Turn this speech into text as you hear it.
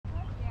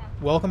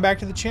Welcome back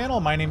to the channel.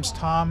 My name's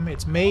Tom.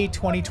 It's May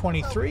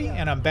 2023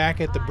 and I'm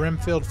back at the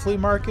Brimfield Flea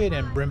Market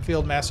in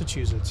Brimfield,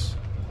 Massachusetts.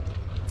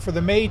 For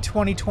the May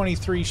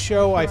 2023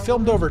 show, I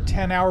filmed over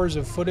 10 hours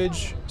of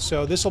footage,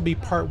 so this will be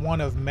part one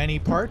of many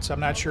parts. I'm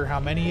not sure how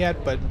many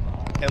yet, but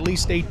at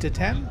least 8 to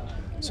 10,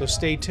 so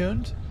stay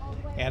tuned,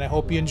 and I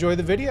hope you enjoy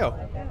the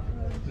video.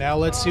 Now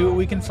let's see what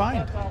we can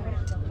find.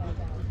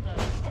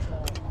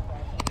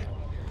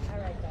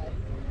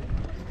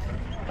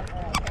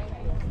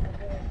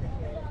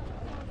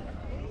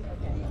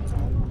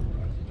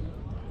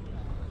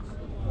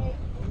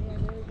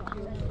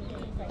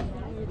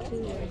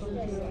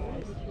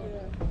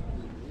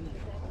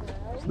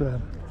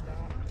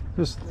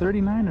 This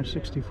 39 or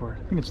 64?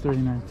 I think it's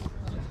 39.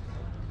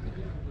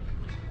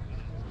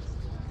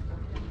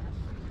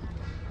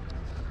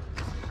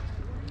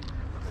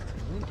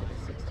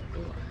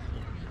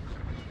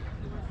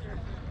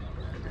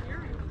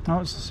 Oh,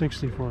 it's the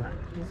 64.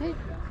 Is it?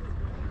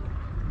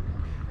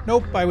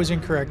 Nope, I was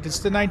incorrect. It's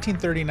the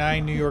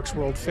 1939 New York's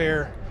World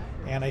Fair,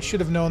 and I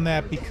should have known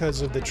that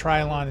because of the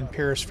Trilon and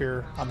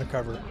Perisphere on the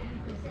cover.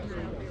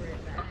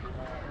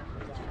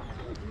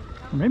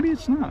 Maybe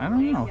it's not, I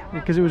don't know,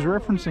 because it was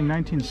referencing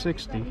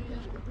 1960.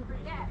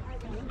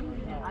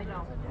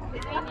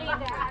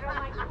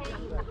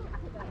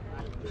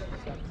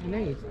 I know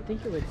you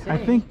think it would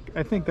say.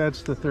 I think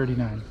that's the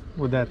 39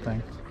 with that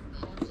thing.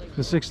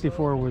 The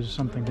 64 was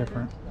something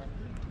different.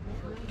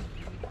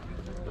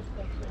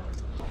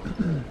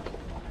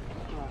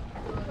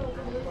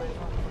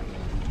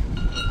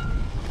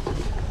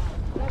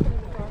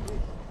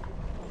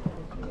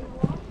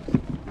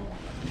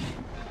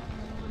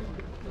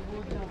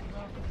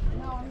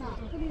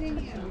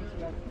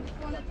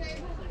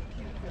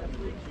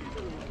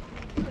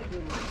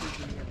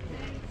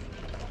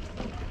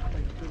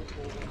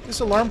 This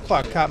alarm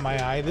clock caught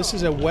my eye. This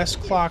is a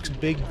Westclock's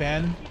Big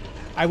Ben.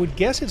 I would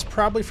guess it's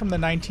probably from the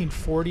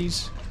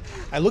 1940s.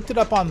 I looked it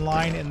up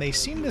online and they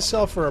seem to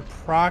sell for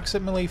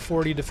approximately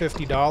 $40 to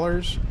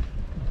 $50,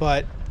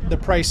 but the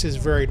prices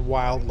varied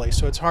wildly,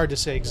 so it's hard to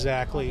say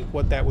exactly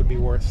what that would be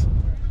worth.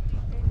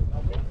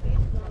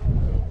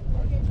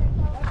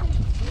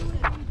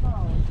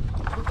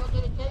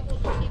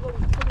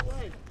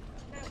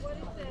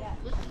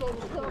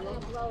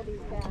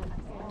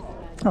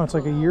 Oh, it's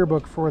like a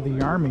yearbook for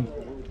the Army.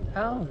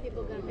 Oh.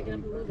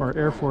 Or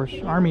Air Force.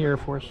 Army Air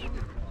Force.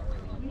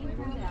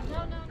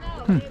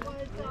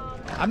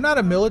 I'm not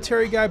a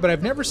military guy, but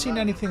I've never seen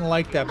anything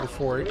like that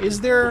before.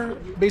 Is there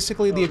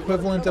basically the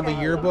equivalent of a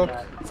yearbook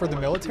for the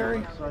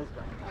military?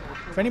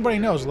 If anybody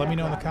knows, let me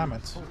know in the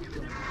comments.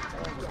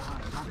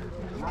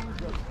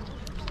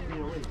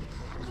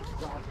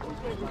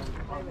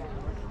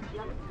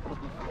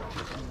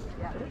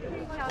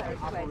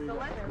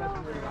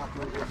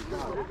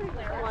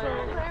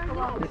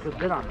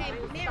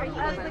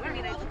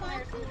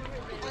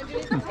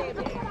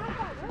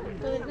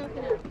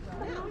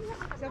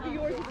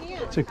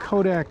 It's a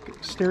Kodak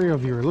stereo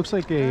viewer. It looks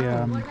like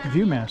a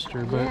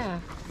Viewmaster, but Yeah.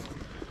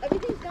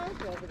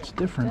 it's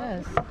different.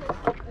 It does.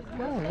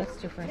 Oh, that's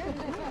different.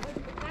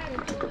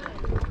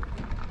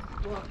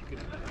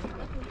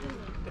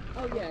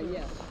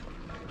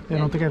 I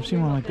don't think I've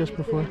seen one like this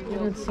before. I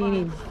don't see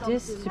any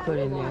discs to put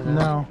in there, though.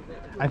 No.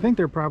 I think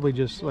they're probably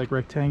just like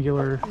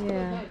rectangular.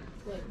 Yeah.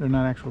 They're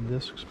not actual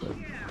discs, but...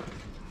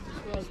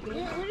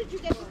 Where did you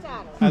get the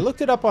saddle? I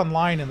looked it up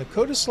online, and the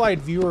Kodaslide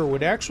viewer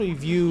would actually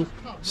view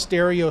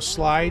stereo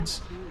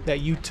slides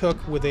that you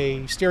took with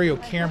a stereo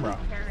camera.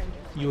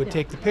 You would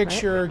take the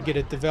picture, get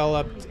it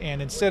developed,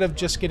 and instead of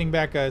just getting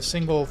back a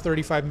single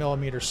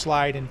 35mm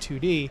slide in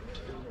 2D,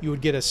 you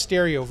would get a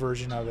stereo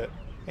version of it,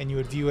 and you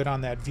would view it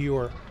on that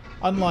viewer.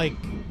 Unlike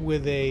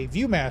with a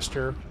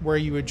Viewmaster, where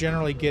you would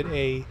generally get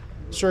a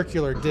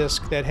circular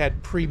disc that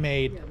had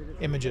pre-made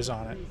images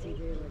on it.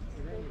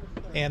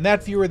 And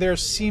that viewer there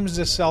seems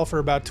to sell for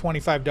about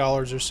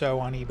 $25 or so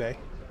on eBay,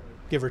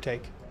 give or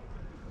take.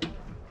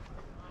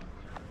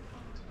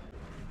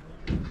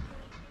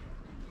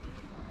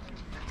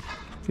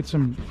 Get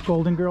some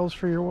Golden Girls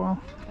for your wall.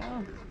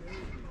 Oh.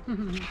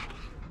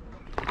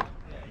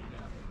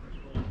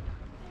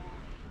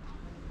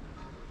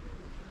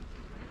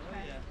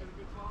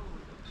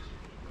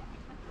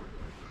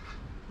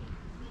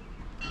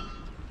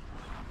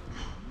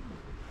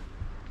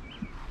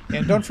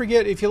 And don't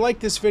forget, if you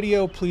like this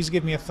video, please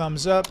give me a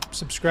thumbs up,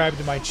 subscribe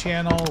to my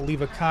channel,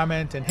 leave a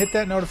comment, and hit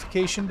that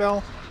notification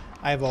bell.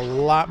 I have a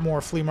lot more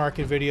flea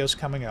market videos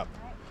coming up.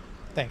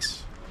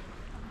 Thanks.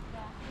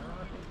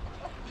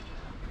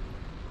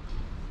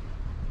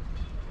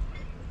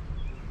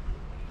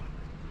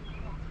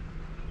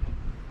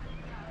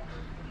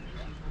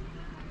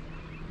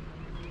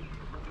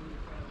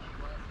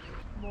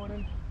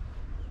 Morning.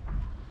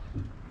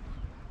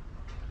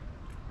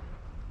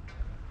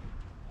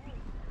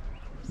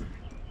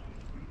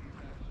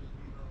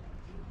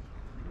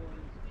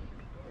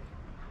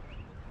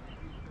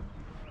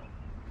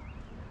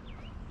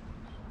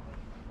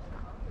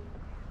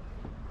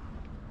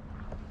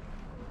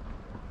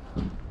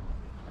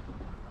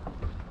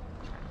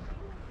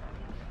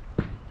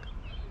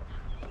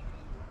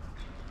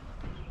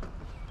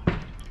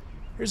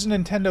 Here's a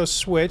Nintendo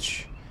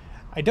Switch.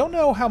 I don't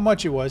know how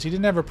much it was. He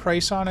didn't have a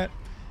price on it.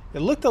 It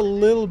looked a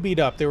little beat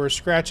up. There were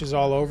scratches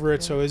all over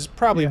it, so it was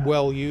probably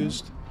well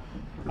used.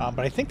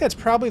 But I think that's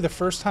probably the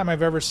first time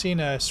I've ever seen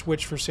a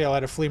Switch for sale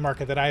at a flea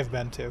market that I've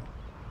been to.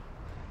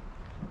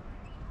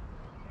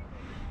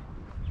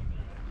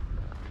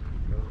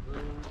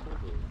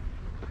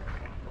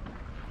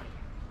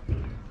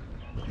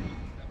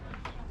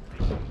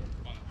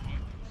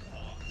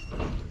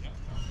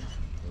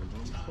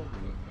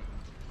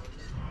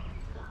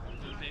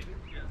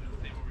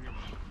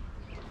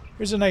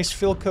 Here's a nice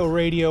Philco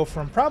radio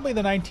from probably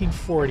the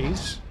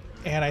 1940s.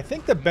 And I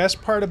think the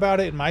best part about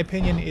it, in my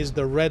opinion, is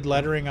the red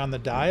lettering on the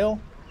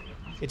dial.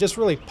 It just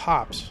really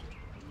pops.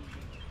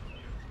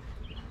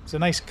 It's a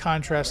nice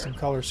contrast and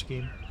color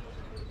scheme.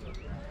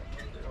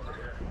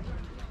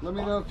 Let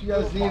me know if you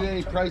guys need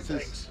any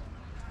prices.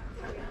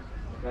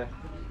 Okay.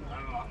 I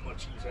don't know how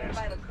much he's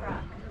asking.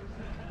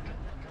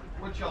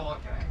 What y'all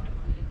looking at?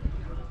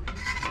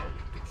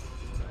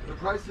 The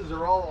prices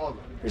are all on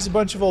them. Here's a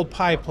bunch of old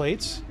pie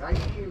plates.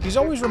 These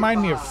always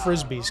remind me of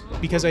Frisbees,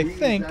 because I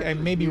think, I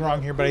may be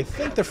wrong here, but I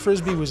think the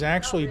Frisbee was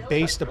actually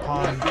based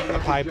upon a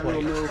pie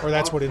plate, or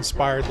that's what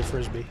inspired the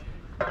Frisbee.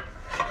 Kind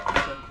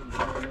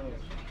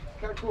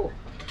of cool.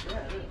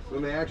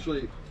 When we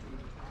actually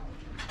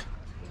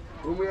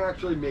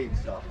made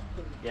stuff.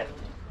 Yeah.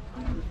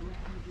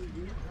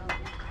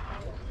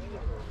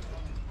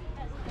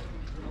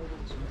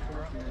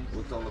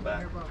 What's on the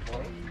back?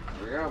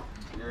 There we go.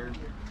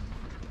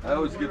 I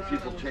always give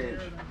people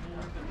change.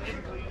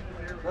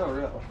 Oh,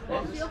 really?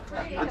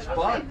 It's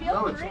fun.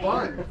 No, it's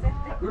fun.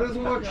 Who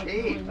doesn't want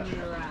change? Makes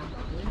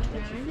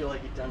you feel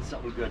like you've done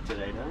something good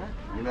today, doesn't it?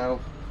 You know,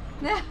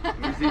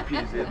 easy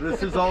peasy.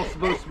 This is all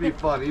supposed to be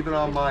fun, even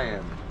on my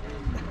end.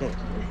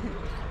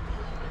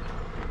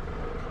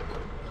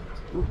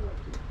 Ooh.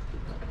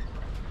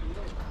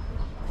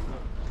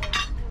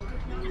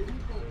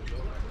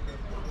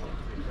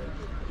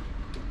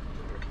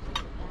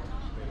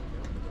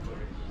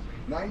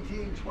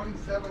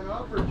 $19.27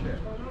 offer check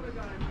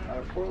out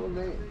of Portland,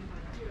 Maine.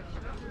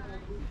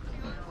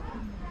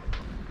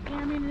 Yeah,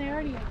 I mean, they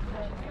already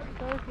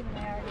spoken, they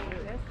already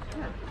exist.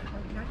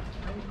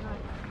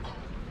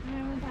 I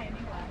won't buy any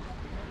glass.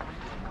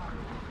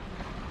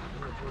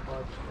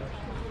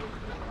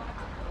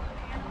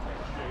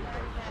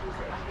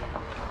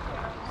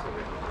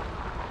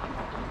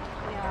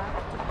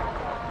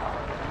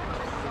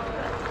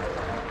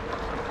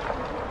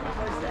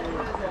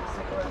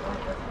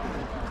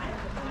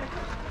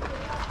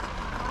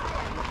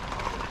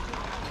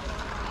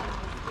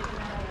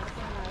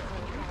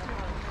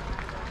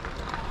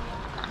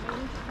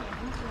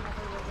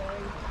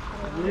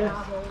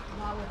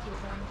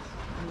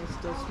 And they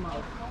still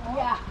smoke.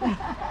 Yeah.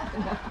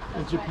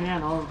 In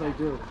Japan, all they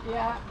do.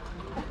 Yeah.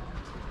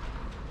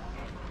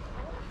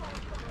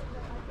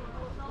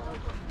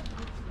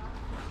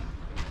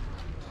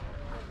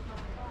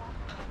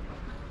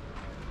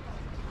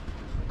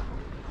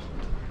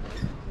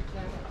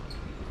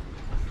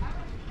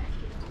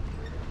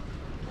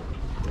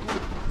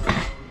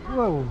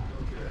 Whoa.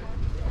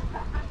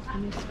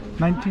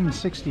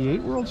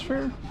 1968 World's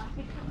Fair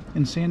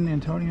in San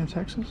Antonio,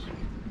 Texas?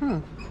 Huh. I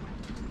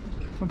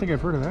don't think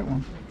I've heard of that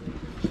one.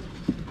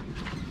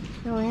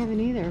 No, I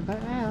haven't either,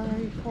 but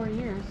already 4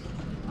 years.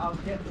 I'll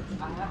get it.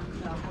 I have to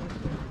tell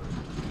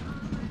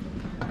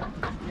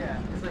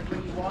Yeah, it's like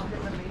when you walk in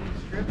the main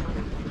strip,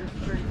 you're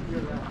straight to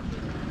your left.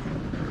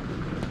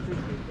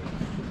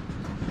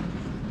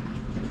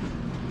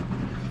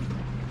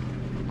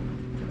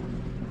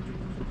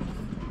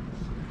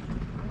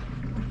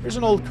 Here's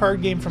an old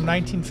card game from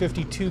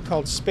 1952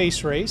 called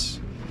Space Race.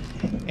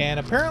 And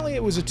apparently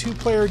it was a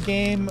two-player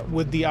game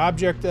with the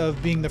object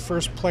of being the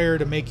first player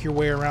to make your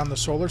way around the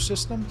solar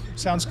system.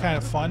 Sounds kind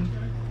of fun.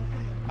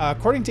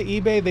 According to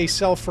eBay, they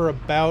sell for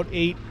about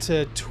 $8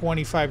 to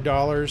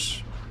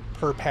 $25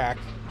 per pack.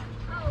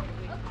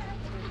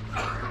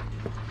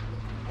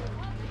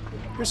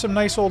 Here's some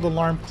nice old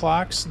alarm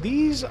clocks.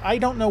 These, I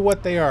don't know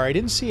what they are. I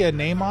didn't see a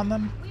name on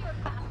them.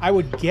 I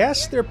would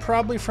guess they're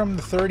probably from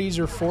the 30s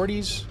or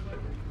 40s,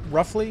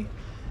 roughly.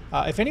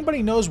 If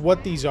anybody knows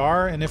what these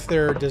are and if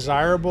they're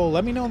desirable,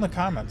 let me know in the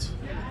comments.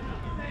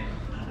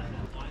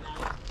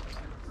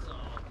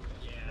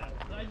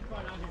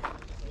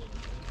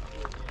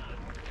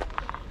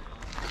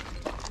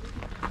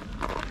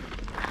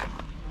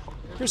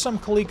 Here's some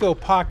Coleco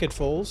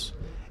pocketfuls,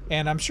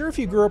 and I'm sure if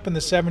you grew up in the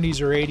 70s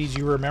or 80s,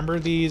 you remember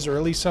these, or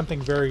at least something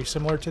very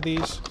similar to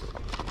these.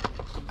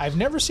 I've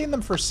never seen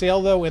them for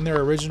sale, though, in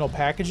their original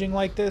packaging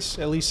like this,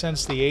 at least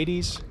since the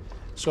 80s.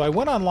 So I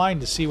went online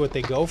to see what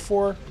they go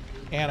for,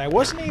 and I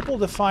wasn't able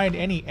to find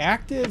any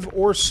active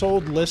or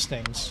sold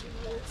listings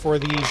for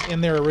these in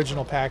their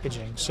original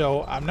packaging.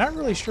 So I'm not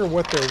really sure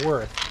what they're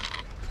worth.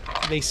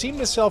 They seem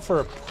to sell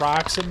for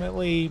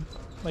approximately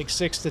like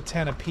 6 to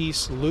 10 a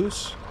piece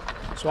loose.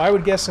 So I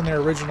would guess in their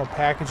original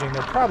packaging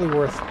they're probably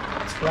worth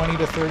 $20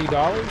 to $30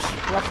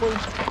 roughly.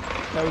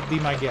 That would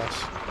be my guess.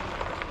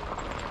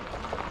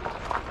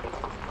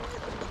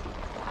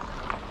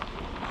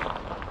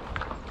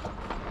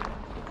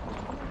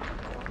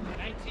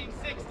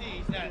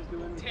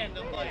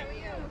 random like.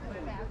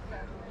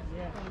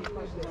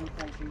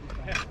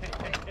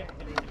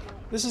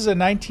 This is a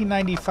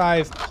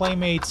 1995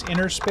 Playmates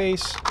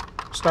Interspace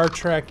Star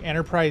Trek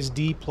Enterprise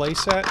D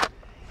playset.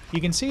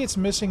 You can see it's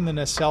missing the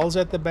nacelles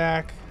at the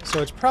back,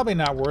 so it's probably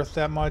not worth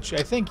that much.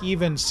 I think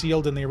even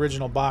sealed in the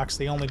original box,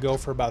 they only go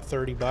for about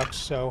 30 bucks,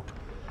 so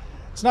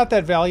it's not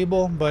that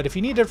valuable, but if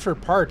you need it for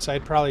parts,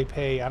 I'd probably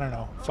pay, I don't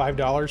know,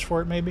 $5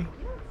 for it maybe.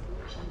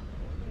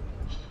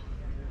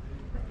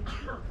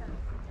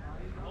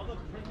 All the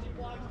printing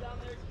blocks down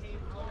there came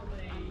from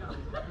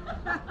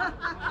a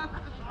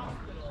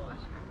hospital.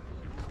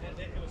 And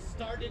it was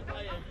started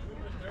by a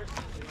group of nurses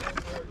in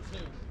World War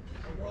II,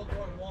 or World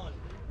War I.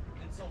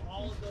 And so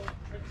all of those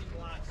printing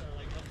blocks are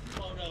like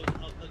photos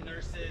of the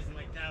nurses and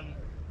like them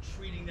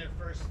treating their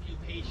first few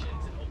patients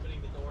and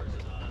opening the doors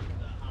of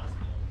the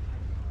hospital.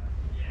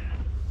 Yeah.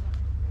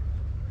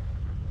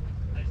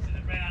 I just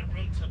ran out of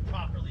room to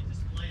properly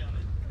display them.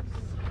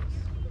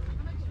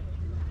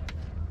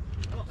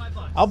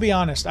 I'll be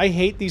honest, I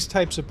hate these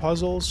types of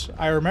puzzles.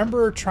 I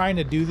remember trying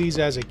to do these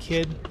as a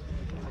kid,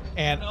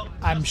 and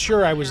I'm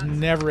sure I was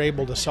never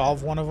able to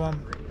solve one of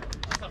them.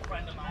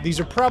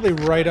 These are probably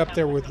right up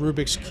there with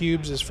Rubik's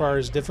Cubes as far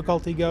as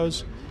difficulty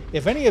goes.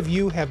 If any of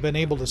you have been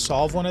able to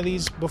solve one of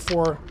these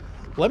before,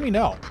 let me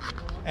know.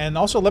 And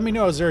also let me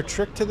know, is there a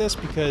trick to this?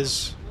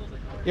 Because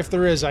if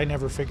there is, I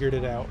never figured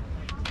it out.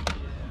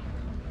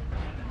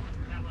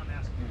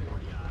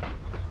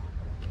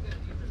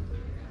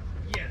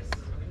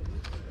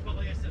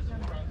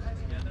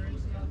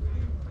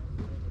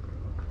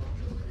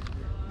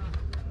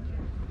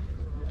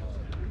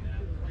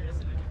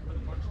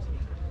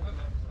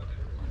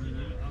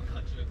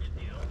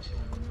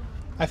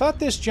 I thought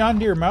this John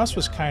Deere mouse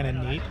was kind of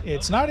neat.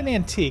 It's not an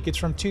antique, it's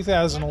from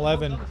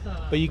 2011,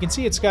 but you can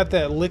see it's got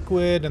that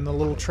liquid and the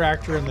little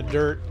tractor and the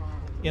dirt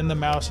in the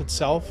mouse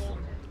itself.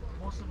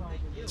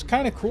 It's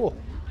kind of cool.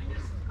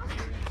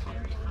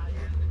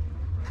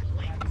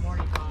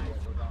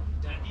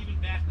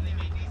 Even back when they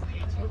made these in the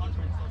 1800s,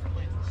 those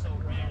plates were so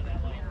rare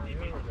that like they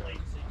made the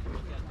plates so you could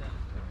look at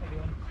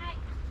them.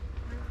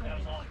 That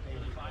was all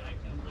totally fine. I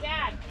couldn't really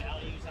get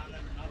values on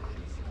them or nothing.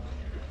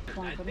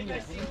 I think I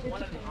seen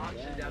one at the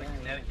auction down in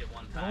Connecticut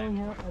one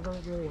time.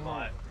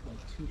 But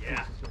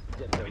yeah,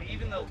 I mean,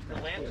 even the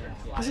lantern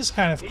slides. This is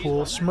kind of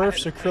cool.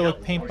 Smurfs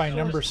acrylic paint by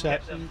number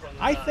set.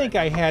 I think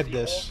I had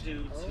this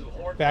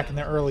back in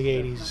the early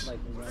 80s.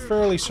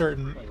 Fairly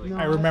certain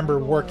I remember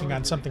working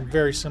on something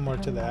very similar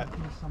to that,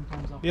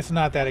 if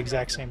not that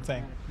exact same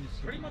thing.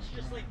 Pretty much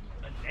just like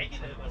a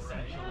negative,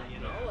 essentially,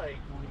 you know? Like,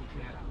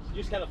 you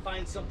just gotta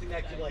find something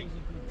that could, like,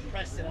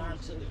 press it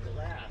onto the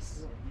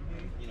glass.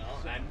 You know,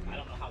 I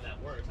don't know how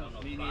that works. I don't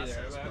know the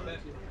process.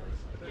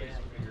 But yeah.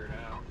 Figure it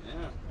out.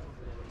 Yeah.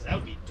 So that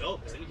would be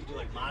dope. Cause then you could do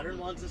like modern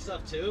ones and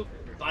stuff too.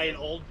 Buy the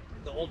old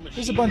machine.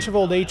 There's a bunch of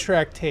old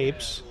 8-track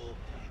tapes.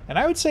 And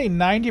I would say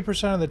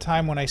 90% of the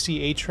time when I see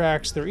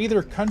 8-tracks, they're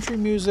either country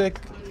music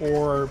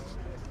or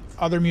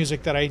other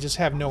music that I just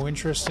have no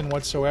interest in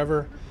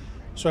whatsoever.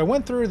 So I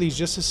went through these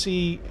just to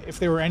see if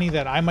there were any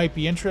that I might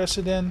be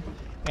interested in.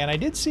 And I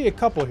did see a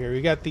couple here.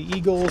 We got the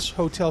Eagles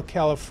Hotel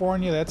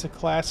California. That's a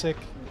classic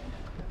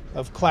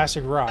of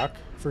classic rock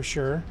for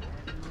sure.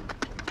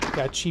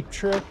 Got Cheap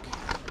Trick,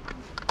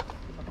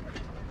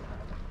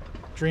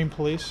 Dream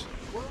Police.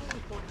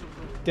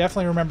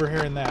 Definitely remember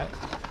hearing that.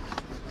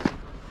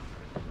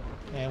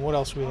 And what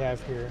else we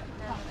have here?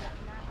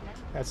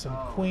 Got some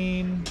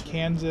Queen,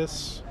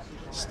 Kansas,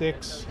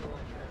 Styx.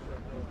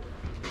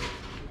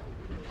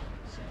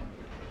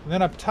 And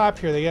then up top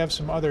here they have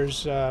some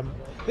others.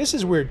 This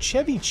is weird.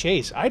 Chevy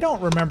Chase. I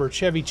don't remember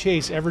Chevy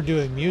Chase ever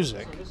doing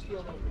music.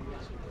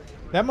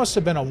 That must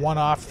have been a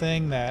one-off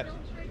thing that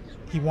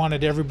he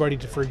wanted everybody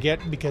to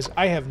forget, because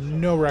I have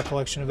no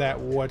recollection of that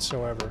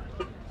whatsoever.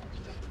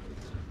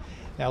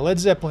 Now, Led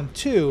Zeppelin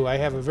 2, I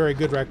have a very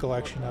good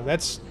recollection of.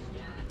 That's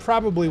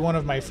probably one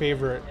of my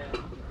favorite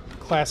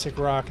classic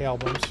rock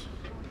albums.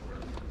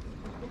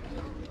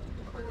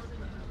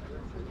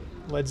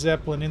 Led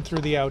Zeppelin, In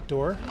Through the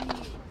Outdoor.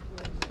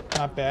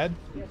 Not bad.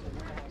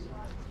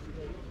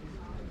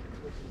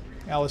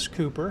 Alice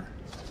Cooper.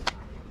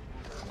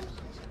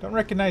 Don't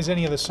recognize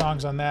any of the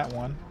songs on that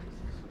one.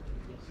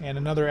 And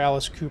another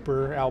Alice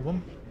Cooper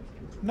album.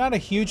 Not a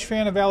huge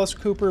fan of Alice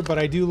Cooper, but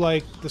I do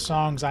like the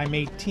songs I'm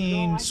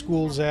 18,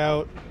 School's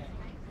Out,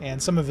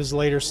 and some of his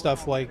later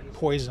stuff like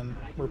Poison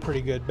were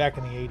pretty good back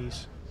in the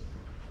 80s.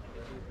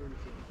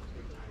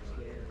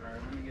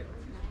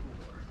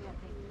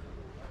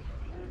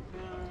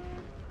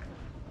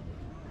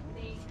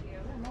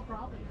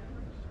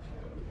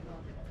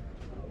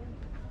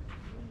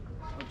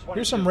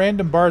 Here's some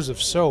random bars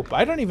of soap.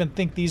 I don't even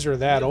think these are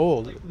that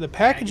old. The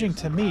packaging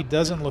to me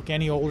doesn't look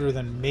any older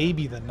than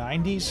maybe the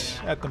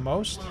 90s at the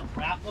most.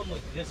 Wrap them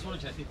with this one,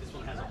 which I think this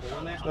one has a hole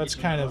in it. So that's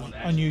kind of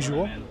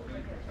unusual.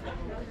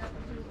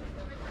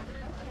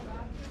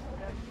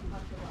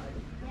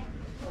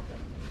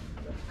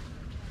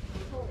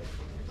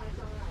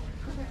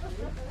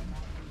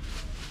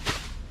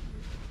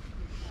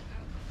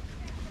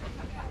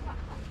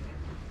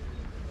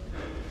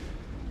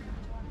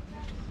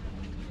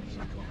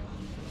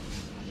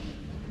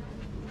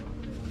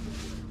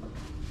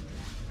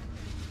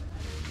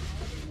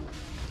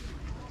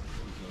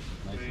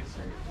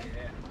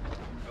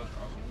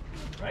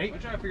 Right? I'm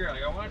trying to figure out,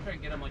 like, I want to try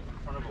to get them like in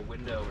front of a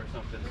window or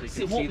something so you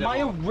See, can well, see them.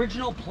 my all.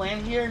 original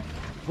plan here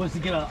was to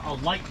get a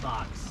light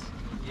box.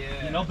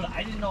 Yeah. You know, but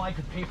I didn't know I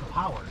could pay for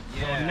power.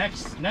 Yeah.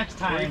 So next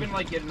time. Or even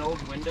like get an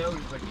old window,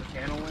 just like the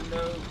panel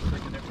window, just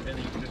like a different, and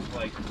then you can just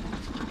like,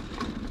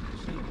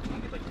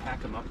 you could like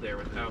pack them up there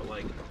without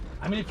like,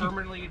 I mean, if you,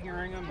 permanently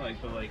adhering them,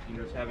 like, but like you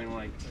just having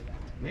like,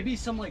 maybe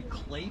some like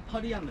clay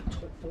putty on the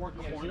four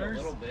Yeah, just a corners,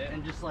 little bit.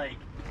 and just like.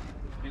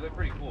 they look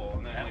pretty cool.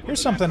 And then, like,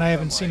 Here's something I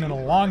haven't seen in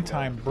a long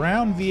time,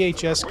 brown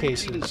VHS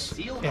cases.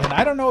 And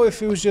I don't know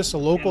if it was just a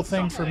local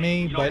thing for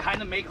me, but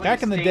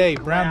back in the day,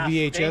 brown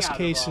VHS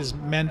cases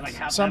meant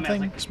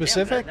something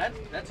specific. I'm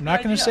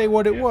not going to say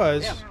what it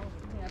was,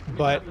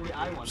 but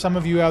some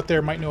of you out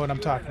there might know what I'm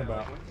talking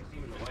about.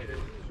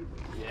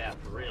 Yeah,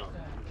 for real.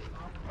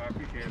 I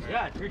appreciate it, man.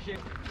 Yeah, I appreciate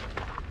it.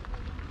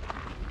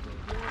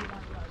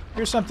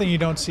 Here's something you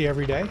don't see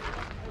every day.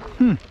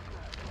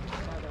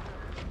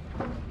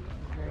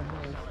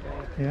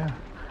 Yeah.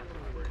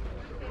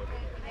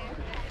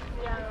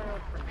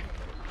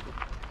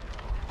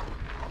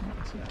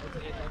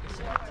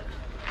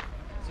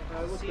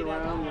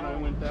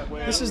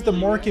 This is the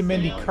Mork and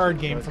Mindy card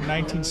game from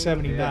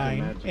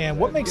 1979, and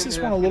what makes this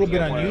one a little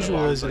bit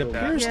unusual is it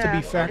appears to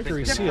be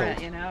factory sealed.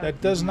 That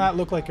does not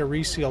look like a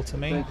reseal to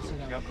me.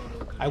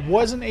 I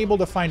wasn't able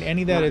to find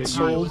any that had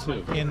sold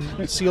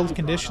in sealed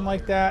condition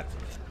like that,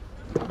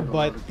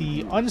 but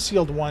the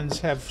unsealed ones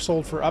have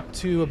sold for up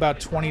to about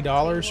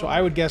 $20, so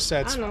I would guess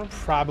that's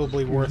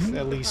probably worth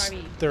at least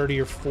 $30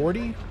 or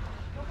 $40.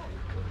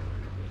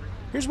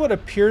 Here's what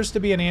appears to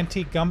be an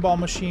antique gumball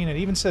machine. It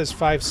even says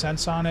 5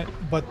 cents on it,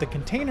 but the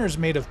container is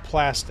made of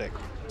plastic.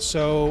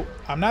 So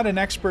I'm not an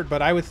expert,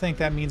 but I would think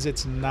that means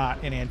it's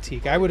not an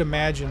antique. I would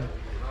imagine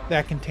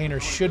that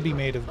container should be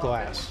made of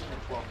glass.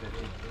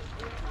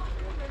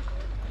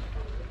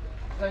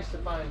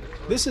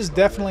 This is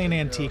definitely an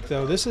antique,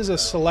 though. This is a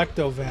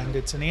Selecto Vend.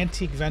 It's an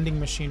antique vending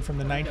machine from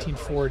the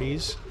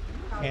 1940s,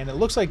 and it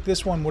looks like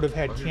this one would have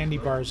had candy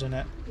bars in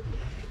it.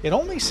 It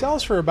only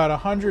sells for about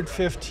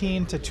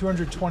 $115 to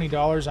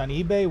 $220 on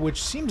eBay,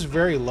 which seems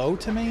very low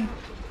to me.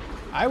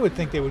 I would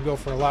think they would go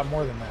for a lot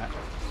more than that.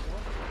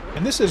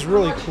 And this is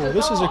really cool.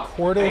 This is a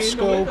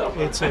quartoscope.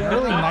 It's an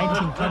early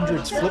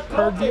 1900s flip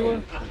card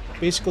viewer.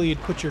 Basically,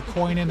 you'd put your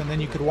coin in, and then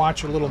you could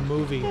watch a little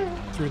movie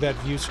through that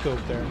view scope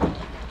there.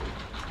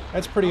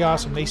 That's pretty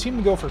awesome. They seem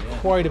to go for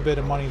quite a bit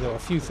of money, though, a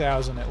few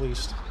thousand at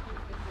least.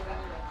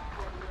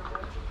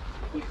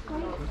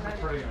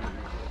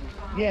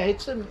 Yeah,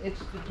 it's the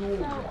dual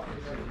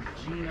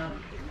one. Regina.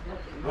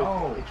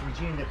 Oh, it's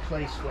Regina that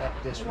plays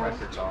this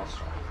records also.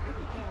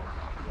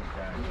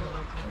 Okay.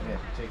 Yeah,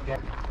 take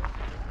that.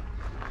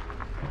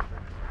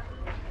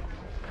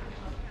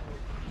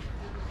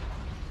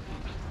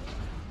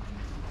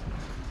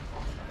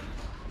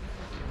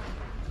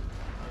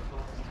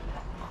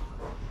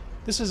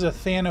 This is a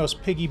Thanos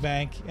piggy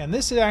bank, and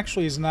this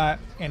actually is not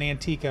an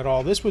antique at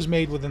all. This was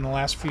made within the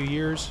last few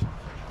years,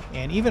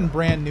 and even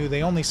brand new,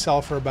 they only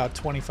sell for about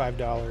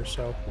 $25,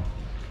 so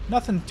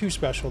nothing too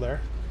special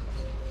there.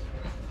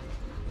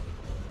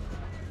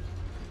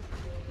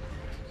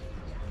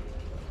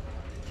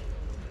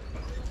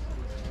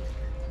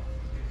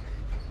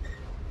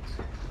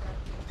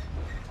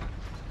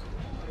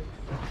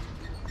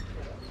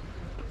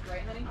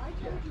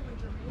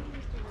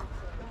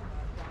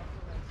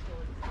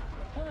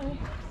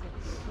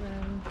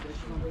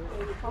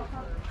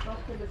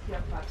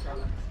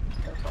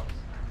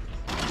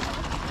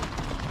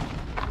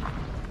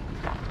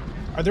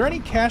 Are there any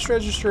cash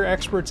register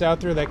experts out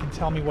there that can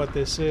tell me what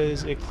this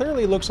is? It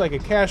clearly looks like a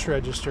cash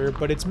register,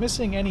 but it's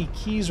missing any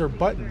keys or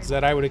buttons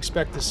that I would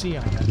expect to see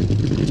on it.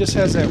 It just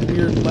has that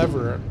weird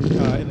lever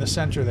in the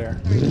center there.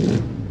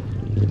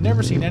 I've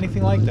never seen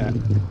anything like that.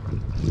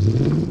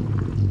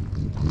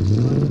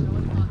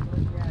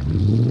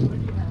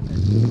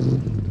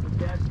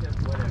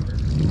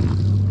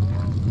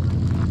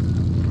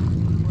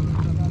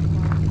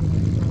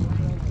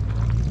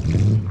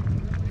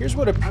 Here's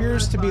what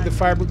appears to be the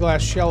fiberglass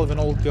shell of an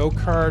old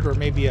go-kart, or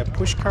maybe a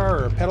push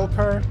car or a pedal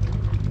car.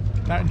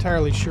 Not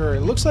entirely sure.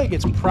 It looks like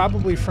it's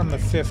probably from the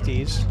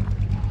 50s,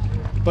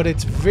 but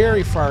it's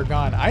very far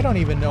gone. I don't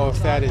even know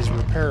if that is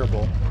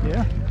repairable.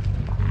 Yeah.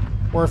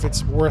 Or if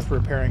it's worth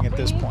repairing at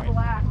this point.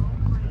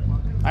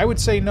 I would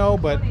say no,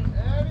 but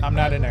I'm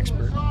not an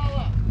expert.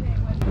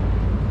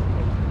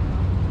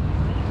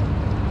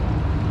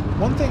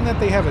 One thing that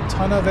they have a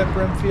ton of at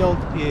Brimfield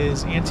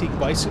is antique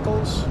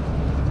bicycles.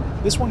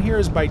 This one here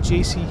is by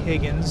J.C.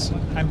 Higgins.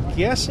 I'm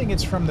guessing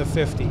it's from the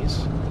 50s.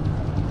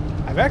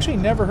 I've actually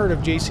never heard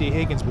of J.C.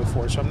 Higgins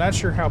before, so I'm not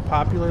sure how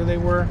popular they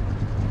were.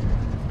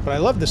 But I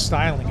love the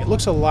styling. It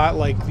looks a lot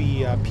like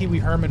the Pee Wee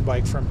Herman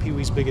bike from Pee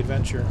Wee's Big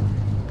Adventure.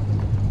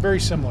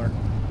 Very similar.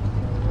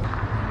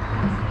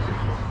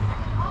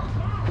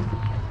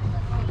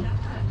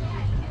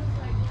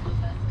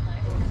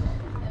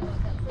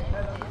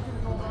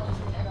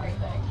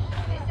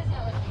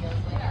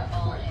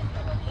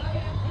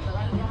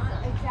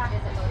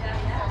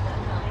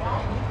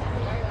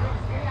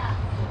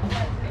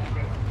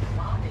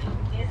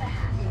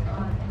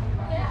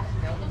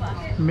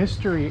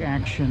 Mystery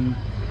Action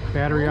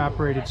battery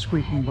operated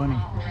squeaking bunny.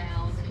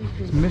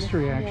 It's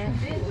mystery action.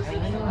 I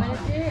don't know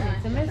what it is.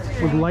 It's a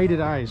mystery. With lighted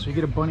eyes. So you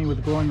get a bunny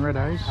with glowing red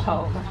eyes.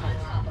 Oh.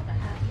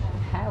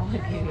 That would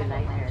give you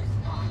nightmares.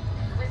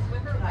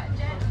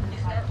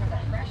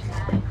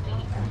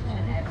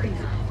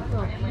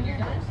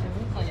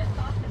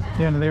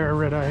 Yeah, and there are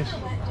red eyes.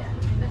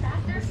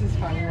 This is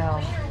fun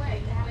though.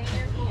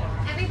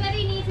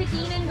 Everybody needs a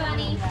demon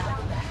bunny.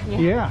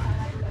 Yeah.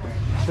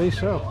 Say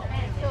so.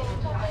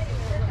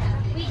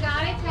 We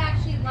got it to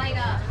actually light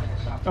up.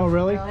 Oh,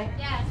 really?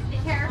 Yes,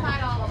 it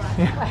terrified all of us.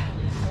 Yeah.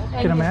 And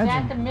Can is imagine.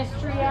 that the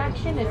mystery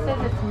action? It says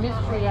it's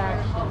mystery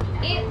action.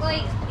 It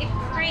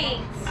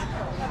cranks.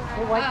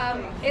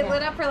 It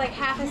lit up for like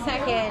half a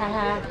second,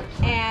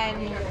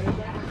 and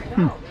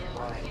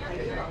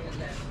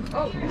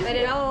but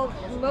it all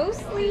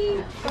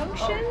mostly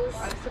functions.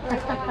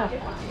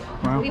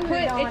 Wow.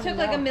 It took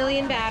like 1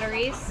 million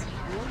batteries,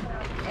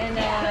 and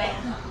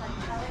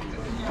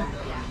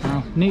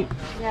Wow. Neat.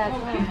 Yeah,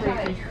 it's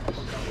kind of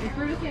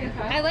freaky.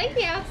 I like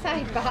the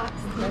outside box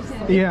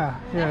mostly. Yeah,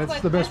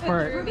 it's the best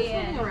part. Drew me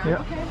in.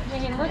 Yeah.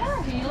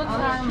 He looks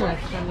harmless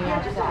from the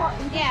outside.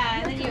 Yeah,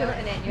 and then you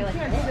open it and you're like,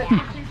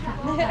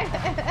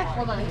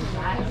 hold on.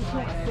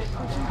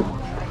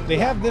 They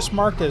have this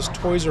marked as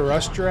Toys R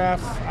Us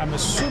giraffe. I'm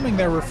assuming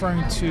they're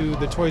referring to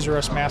the Toys R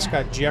Us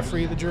mascot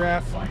Jeffrey the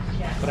giraffe,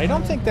 but I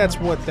don't think that's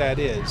what that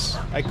is.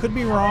 I could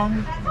be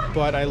wrong,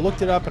 but I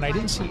looked it up and I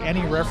didn't see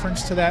any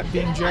reference to that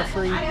being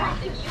Jeffrey,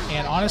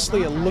 and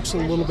honestly it looks a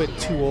little bit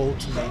too old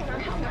to me.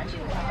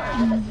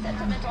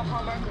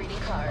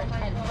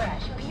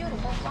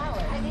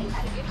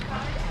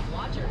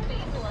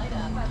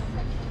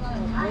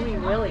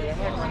 Willie, I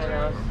had one of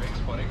those.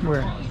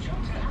 Where?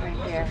 Right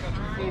there.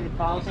 See the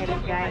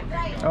bald-headed guy?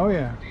 Oh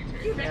yeah.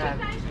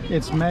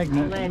 It's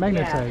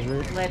magnetized, yeah,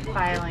 right? lead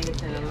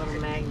filings and a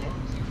little magnet.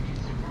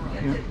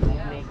 Yep.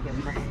 Make a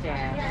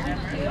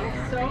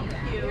mustache. So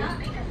cute.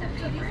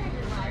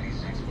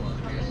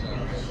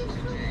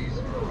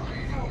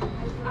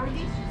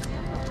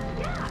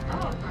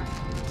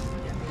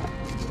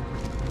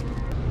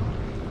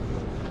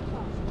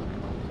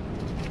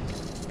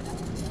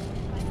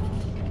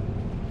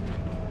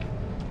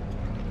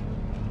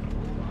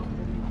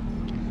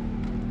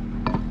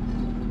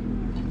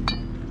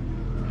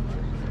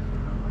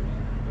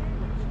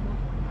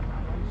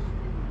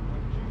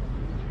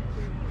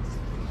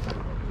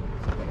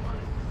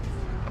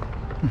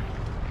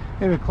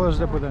 Maybe it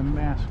closed up with a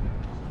mask.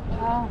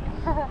 Oh.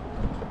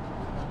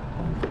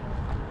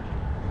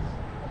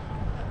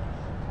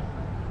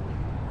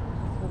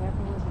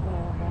 Whatever was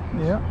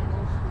available. Yeah.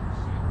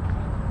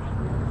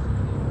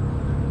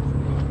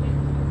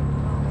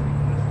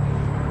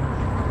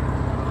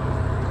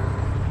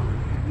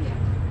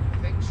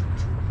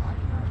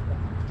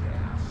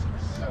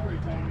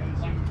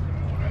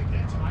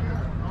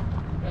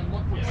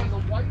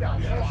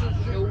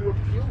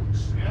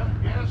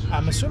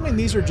 I'm assuming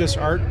these are just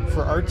art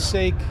for art's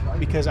sake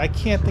because I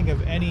can't think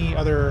of any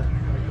other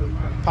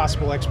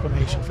possible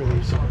explanation for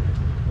these.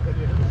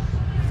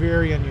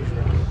 Very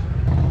unusual.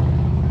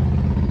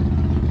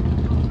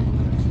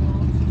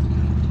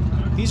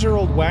 These are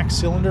old wax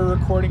cylinder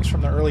recordings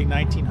from the early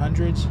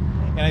 1900s,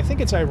 and I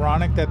think it's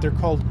ironic that they're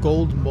called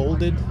gold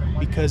molded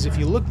because if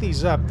you look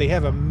these up, they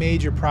have a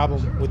major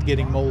problem with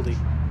getting moldy.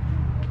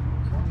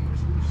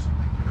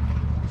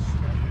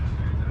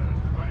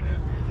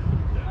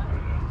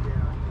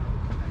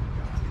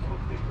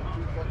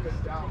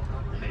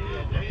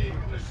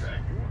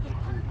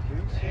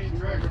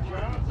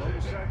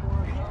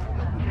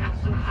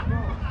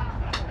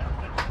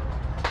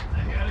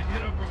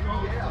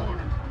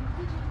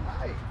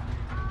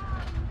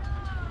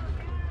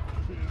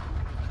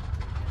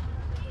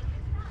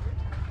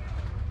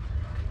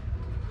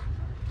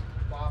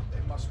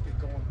 Must be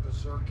going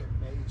berserk in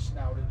maze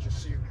now. Did you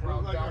see a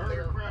crowd Like down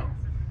there?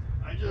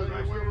 I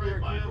went right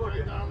by him,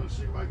 right down and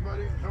see my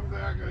buddy and come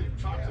back. I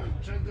talked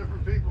to 10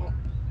 different people.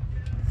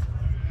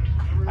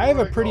 I have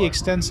a pretty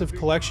extensive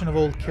collection of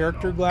old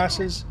character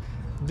glasses.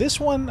 This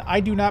one I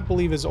do not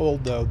believe is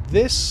old though.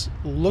 This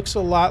looks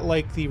a lot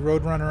like the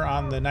Roadrunner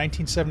on the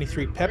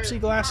 1973 Pepsi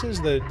glasses,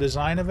 the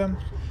design of him,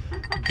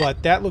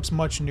 but that looks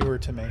much newer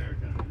to me.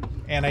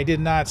 And I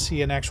did not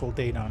see an actual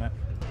date on it.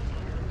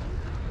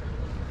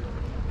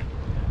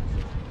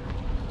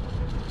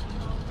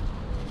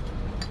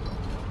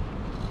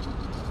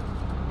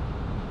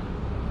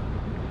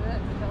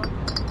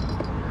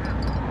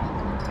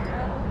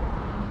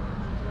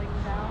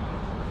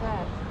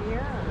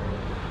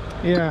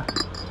 Yeah.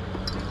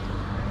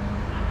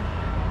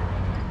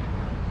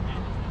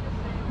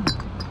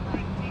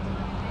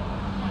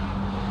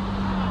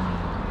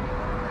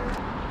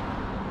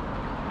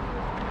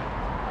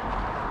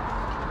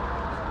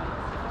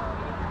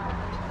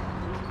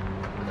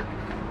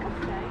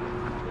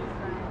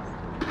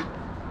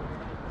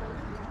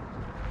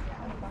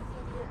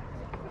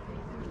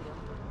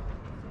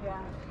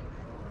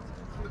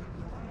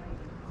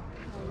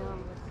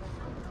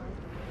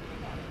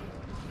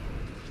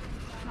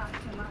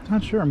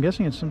 Not sure. I'm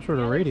guessing it's some sort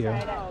of radio.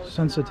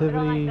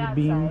 Sensitivity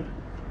beam.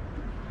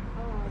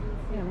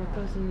 Yeah, what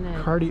goes in there?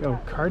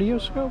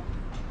 Cardioscope?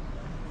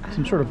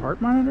 Some sort of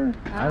heart monitor?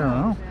 I don't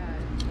know.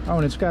 Oh,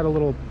 and it's got a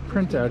little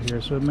printout here,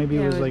 so maybe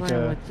it was like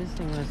a what this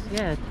thing was.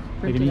 Yeah,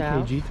 like an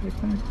EKG type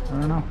thing. I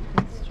don't know.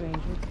 That's strange.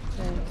 What's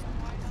it say?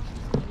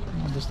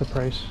 Oh, just the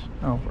price.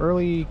 Oh,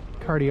 early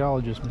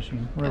cardiologist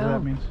machine, whatever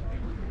that means.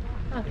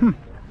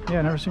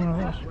 Yeah, never seen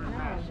one of those.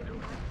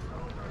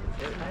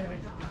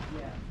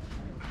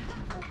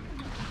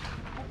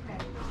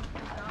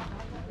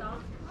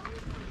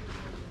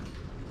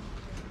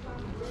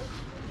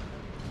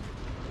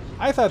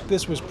 I thought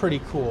this was pretty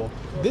cool.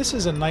 This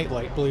is a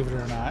nightlight, believe it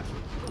or not.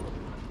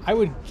 I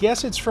would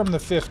guess it's from the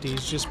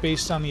 50s, just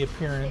based on the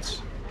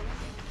appearance.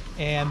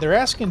 And they're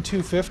asking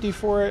 $250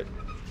 for it,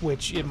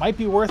 which it might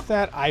be worth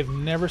that. I've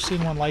never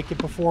seen one like it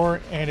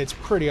before, and it's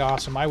pretty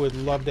awesome. I would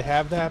love to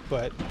have that,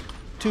 but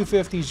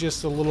 $250 is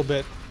just a little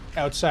bit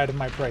outside of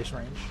my price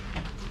range.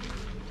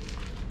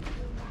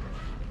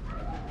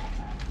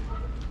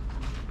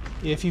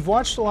 If you've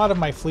watched a lot of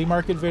my flea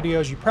market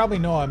videos, you probably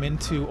know I'm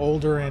into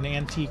older and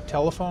antique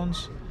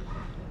telephones.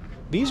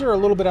 These are a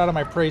little bit out of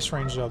my price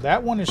range though.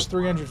 That one is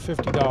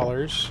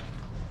 $350.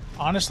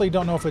 Honestly,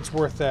 don't know if it's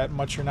worth that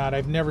much or not.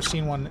 I've never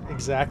seen one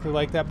exactly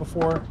like that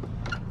before.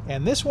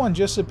 And this one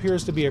just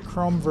appears to be a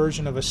chrome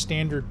version of a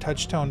standard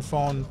touch-tone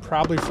phone,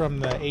 probably from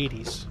the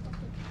 80s.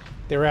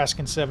 They were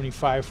asking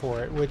 $75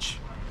 for it, which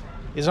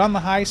is on the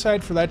high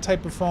side for that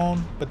type of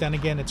phone, but then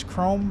again, it's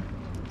chrome,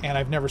 and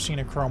I've never seen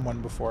a chrome one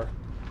before.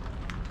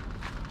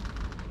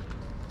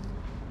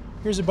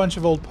 Here's a bunch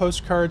of old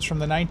postcards from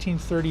the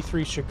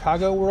 1933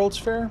 Chicago World's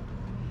Fair.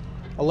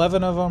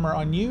 11 of them are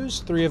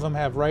unused, 3 of them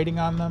have writing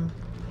on them,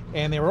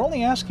 and they were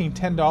only asking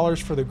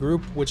 $10 for the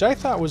group, which I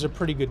thought was a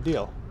pretty good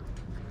deal.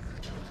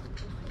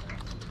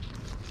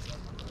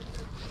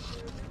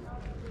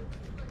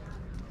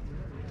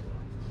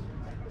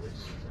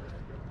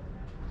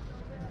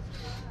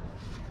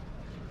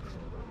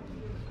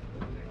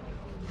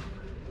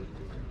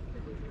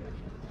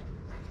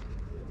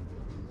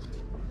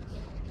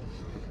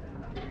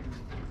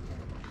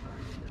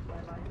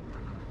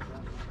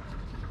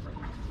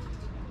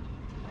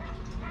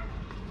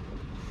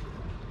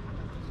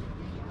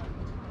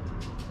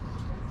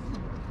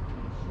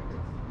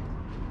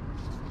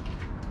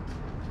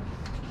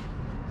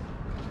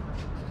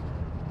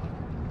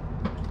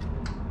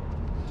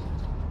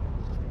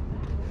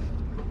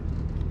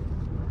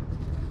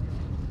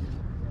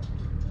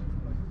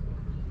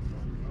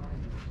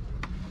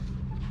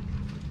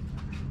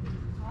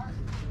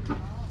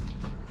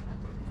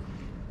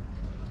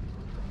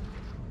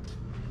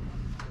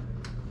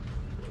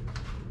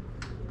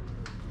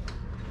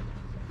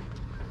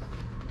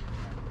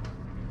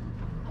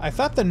 I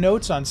thought the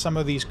notes on some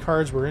of these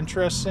cards were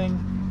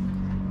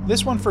interesting.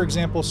 This one, for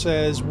example,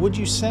 says, "Would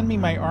you send me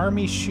my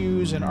army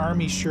shoes and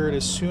army shirt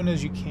as soon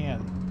as you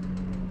can?"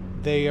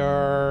 They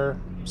are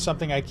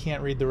something I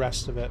can't read the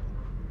rest of it.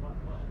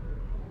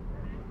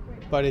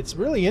 But it's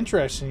really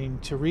interesting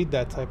to read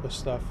that type of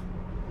stuff,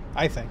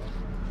 I think.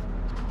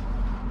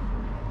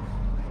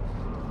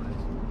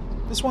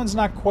 This one's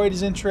not quite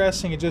as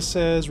interesting. It just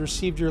says,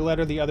 "Received your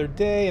letter the other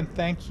day and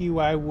thank you.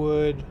 I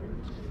would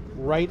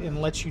write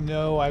and let you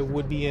know I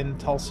would be in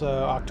Tulsa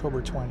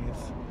October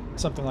 20th.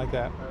 Something like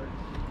that.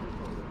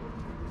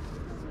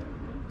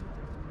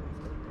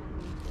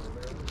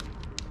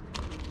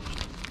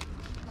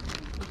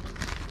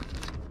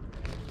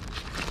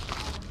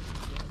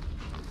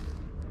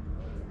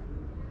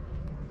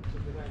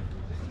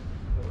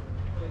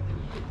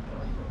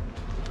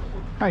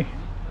 Hi.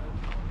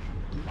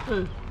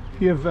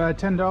 You have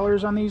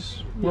 $10 on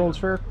these World's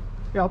Fair?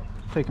 Yeah, I'll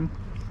take them.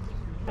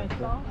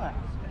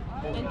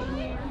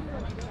 Engineer.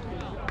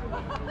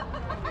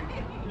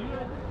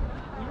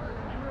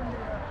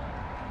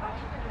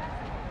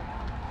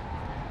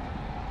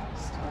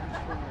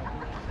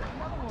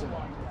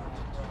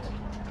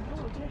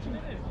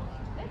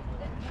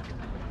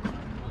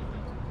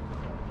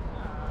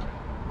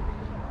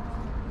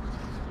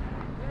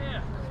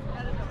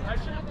 I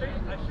should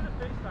have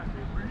faced back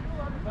there. Were you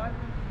allowed to buy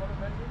from other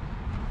vendors?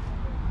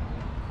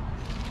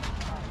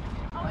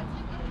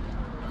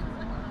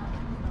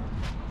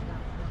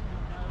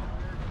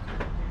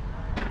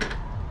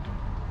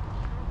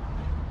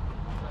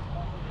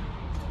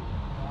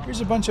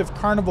 Here's a bunch of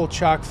carnival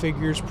chalk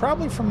figures,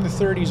 probably from the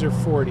 30s or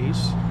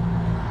 40s.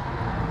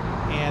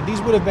 And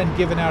these would have been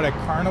given out at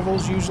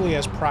carnivals usually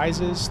as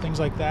prizes, things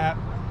like that.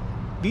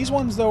 These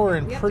ones, though, are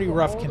in pretty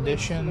rough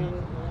condition.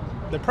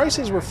 The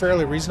prices were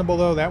fairly reasonable,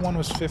 though. That one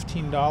was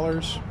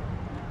 $15.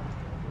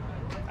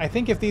 I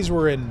think if these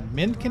were in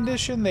mint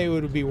condition, they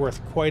would be worth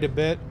quite a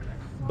bit.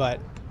 But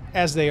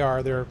as they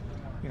are, they're,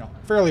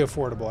 fairly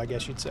affordable, I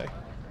guess you'd say.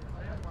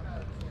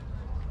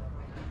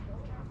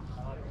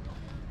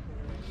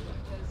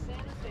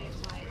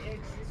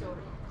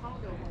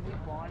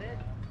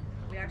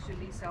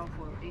 Actually leased out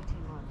for 18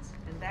 months,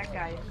 and that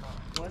guy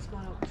was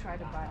going to try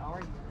to buy our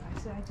unit. I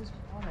said, I just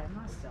bought it, I'm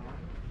not selling.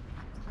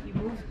 He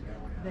moved,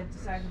 then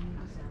decided to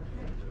move to Santa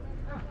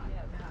Fe.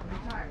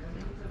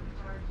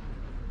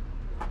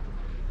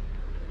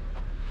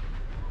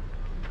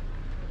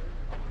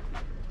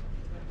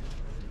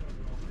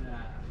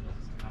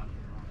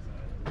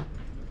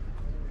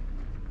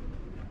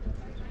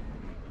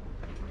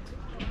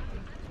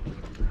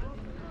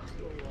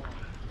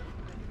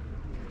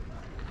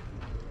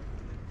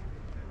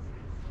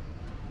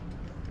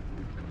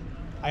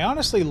 I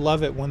honestly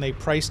love it when they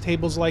price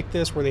tables like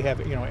this, where they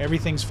have, you know,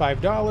 everything's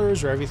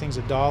 $5 or everything's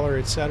 $1,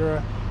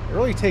 etc. It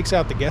really takes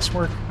out the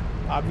guesswork,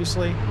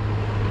 obviously,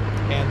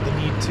 and the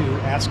need to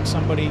ask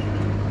somebody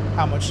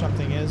how much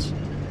something is.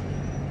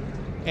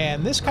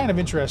 And this kind of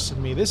interested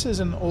me. This is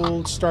an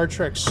old Star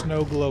Trek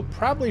snow globe,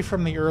 probably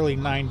from the early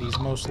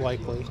 90s, most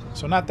likely,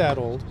 so not that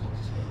old.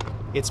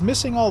 It's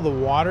missing all the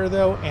water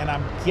though, and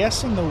I'm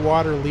guessing the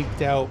water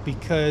leaked out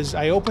because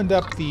I opened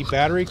up the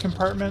battery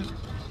compartment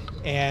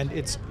and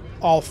it's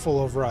all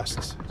full of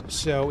rust.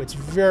 So it's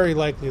very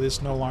likely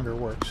this no longer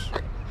works.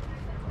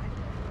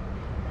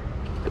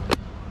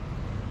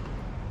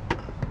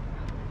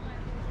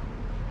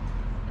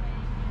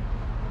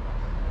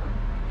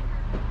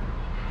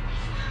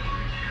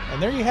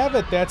 And there you have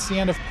it. That's the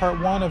end of part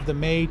 1 of the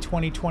May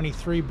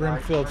 2023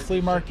 Brimfield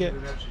Flea Market.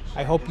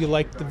 I hope you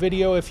liked the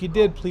video. If you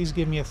did, please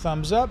give me a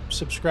thumbs up,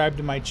 subscribe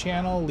to my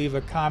channel, leave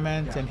a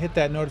comment, and hit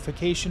that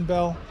notification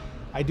bell.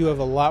 I do have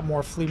a lot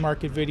more flea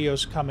market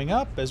videos coming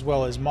up, as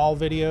well as mall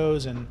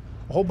videos and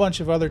a whole bunch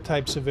of other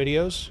types of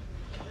videos.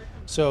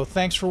 So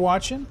thanks for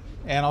watching,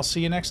 and I'll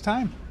see you next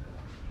time.